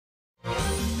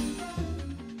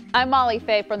I'm Molly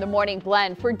Faye from the Morning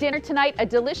Blend. For dinner tonight, a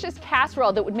delicious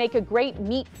casserole that would make a great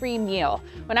meat-free meal.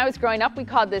 When I was growing up, we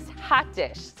called this hot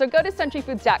dish. So go to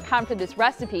centuryfoods.com for this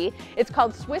recipe. It's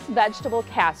called Swiss Vegetable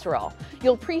Casserole.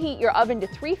 You'll preheat your oven to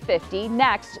 350.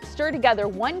 Next, stir together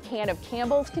 1 can of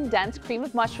Campbell's condensed cream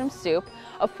of mushroom soup,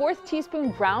 a 1/4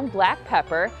 teaspoon ground black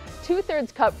pepper,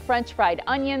 2/3 cup French fried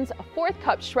onions, a 1/4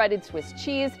 cup shredded Swiss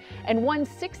cheese, and 1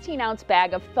 16-ounce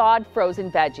bag of thawed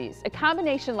frozen veggies. A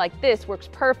combination like this works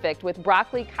perfect with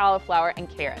broccoli, cauliflower, and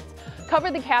carrots.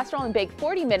 Cover the casserole and bake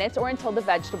 40 minutes or until the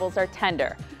vegetables are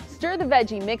tender. Stir the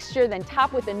veggie mixture, then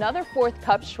top with another 1/4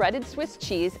 cup shredded Swiss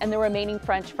cheese and the remaining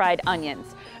French fried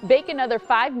onions. Bake another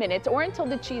 5 minutes or until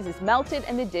the cheese is melted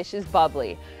and the dish is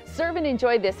bubbly. Serve and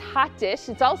enjoy this hot dish.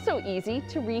 It's also easy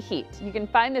to reheat. You can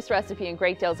find this recipe and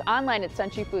great deals online at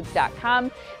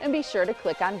centuryfoods.com and be sure to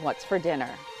click on What's for Dinner.